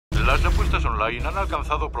Las apuestas online han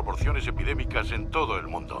alcanzado proporciones epidémicas en todo el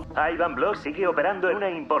mundo. Ivan Block sigue operando en una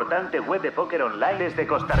importante web de póker online desde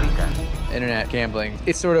Costa Rica. Internet gambling,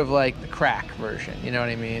 it's sort of like the crack version, you know what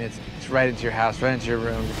I mean? It's right into your house, right into your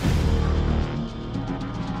room.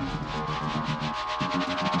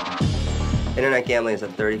 Internet gambling is a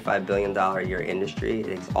 $35 billion a year industry.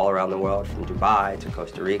 It's all around the world, from Dubai to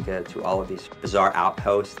Costa Rica to all of these bizarre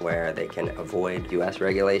outposts where they can avoid US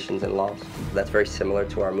regulations and laws. That's very similar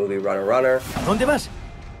to our movie Runner Runner. ¿A dónde vas?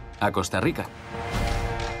 A Costa Rica.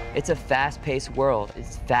 It's a fast-paced world.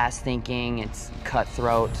 It's fast thinking, it's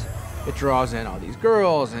cutthroat. It draws in all these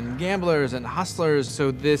girls and gamblers and hustlers,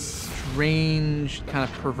 so this strange, kind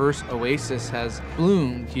of perverse oasis has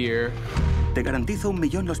bloomed here. Te garantizo 1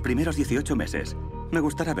 millón los primeros 18 meses. Me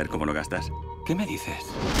gustará ver cómo lo gastas. ¿Qué me dices?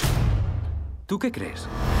 ¿Tú qué crees?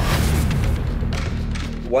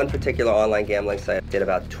 One particular online gambling site did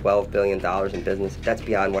about $12 billion in business. That's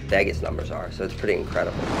beyond what Vegas numbers are, so it's pretty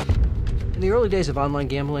incredible. In the early days of online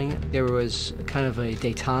gambling, there was kind of a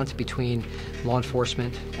détente between law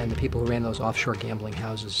enforcement and the people who ran those offshore gambling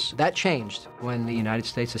houses. That changed when the United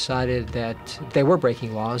States decided that they were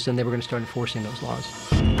breaking laws and they were going to start enforcing those laws.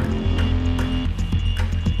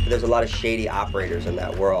 There's a lot of shady operators in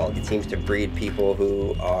that world. It seems to breed people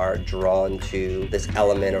who are drawn to this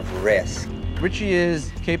element of risk. Richie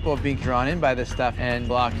is capable of being drawn in by this stuff, and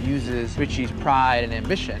Block uses Richie's pride and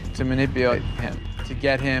ambition to manipulate him, to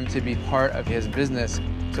get him to be part of his business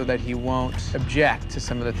so that he won't object to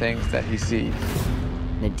some of the things that he sees.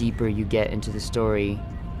 The deeper you get into the story,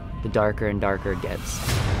 the darker and darker it gets.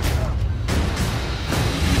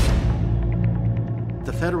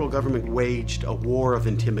 The federal government waged a war of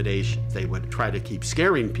intimidation. They would try to keep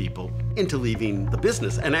scaring people into leaving the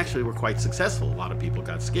business, and actually were quite successful. A lot of people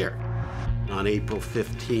got scared. On April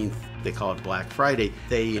 15th, they call it Black Friday,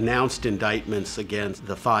 they announced indictments against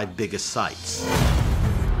the 5 biggest sites.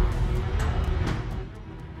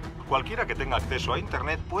 Cualquiera que tenga acceso a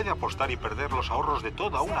Internet puede apostar y perder los ahorros de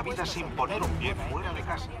toda una vida sin poner un pie fuera de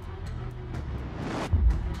casa.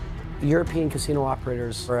 European casino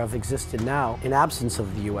operators have existed now in absence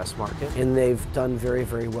of the U.S. market, and they've done very,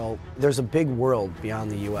 very well. There's a big world beyond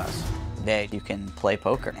the U.S. Today, you can play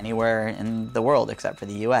poker anywhere in the world except for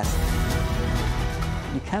the U.S.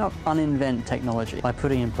 You cannot uninvent technology by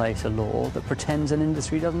putting in place a law that pretends an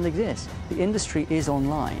industry doesn't exist. The industry is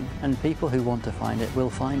online, and people who want to find it will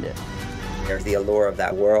find it. There's the allure of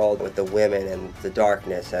that world with the women and the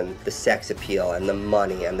darkness and the sex appeal and the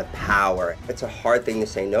money and the power. It's a hard thing to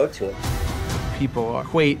say no to. People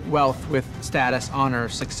equate wealth with status, honor,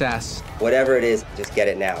 success. Whatever it is, just get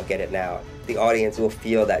it now, get it now. The audience will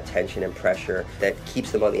feel that tension and pressure that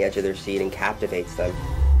keeps them on the edge of their seat and captivates them.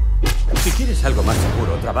 Si quieres algo más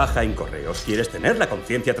seguro, trabaja en correos. ¿Quieres tener la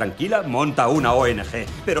conciencia tranquila? Monta una ONG.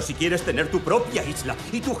 Pero si quieres tener tu propia isla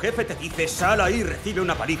y tu jefe te dice, sal ahí, recibe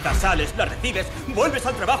una paliza, sales, la recibes, vuelves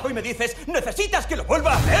al trabajo y me dices, necesitas que lo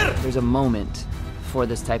vuelva a hacer. There's a moment for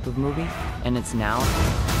this type of movie, and it's now.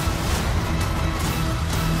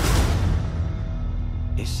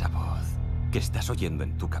 Esa voz que estás oyendo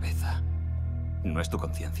en tu cabeza no es tu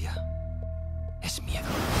conciencia, es miedo.